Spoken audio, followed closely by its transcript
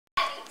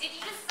Did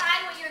you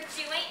decide what you're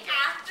doing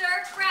after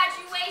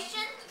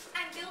graduation?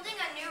 I'm building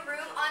a new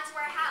room onto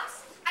our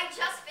house. I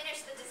just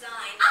finished the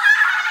design.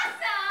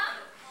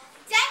 Awesome!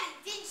 Debbie,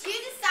 did you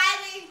decide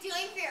what you're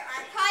doing for your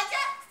art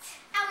project?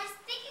 I was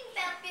thinking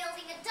about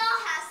building a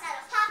dollhouse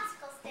out of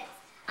popsicle sticks.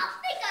 I'll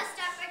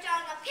start by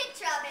drawing a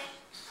picture of it.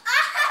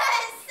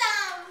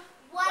 Awesome!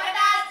 What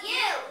about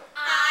you?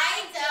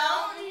 I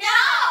don't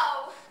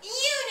know.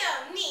 You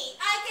know me.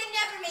 I can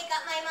never make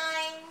up my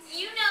mind.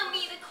 You know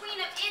me, the queen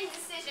of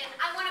indecision.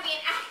 I want to be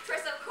an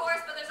actress, of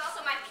course, but there's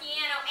also my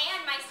piano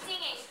and my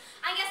singing.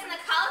 I guess in the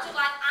college of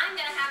life, I'm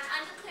going to have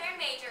an undeclared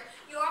major.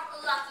 You're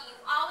lucky.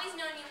 You've always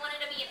known you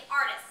wanted to be an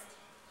artist.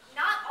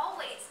 Not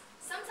always.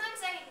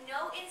 Sometimes I need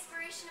no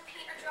inspiration to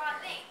paint or draw a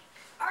thing.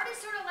 Art is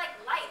sort of like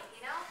life.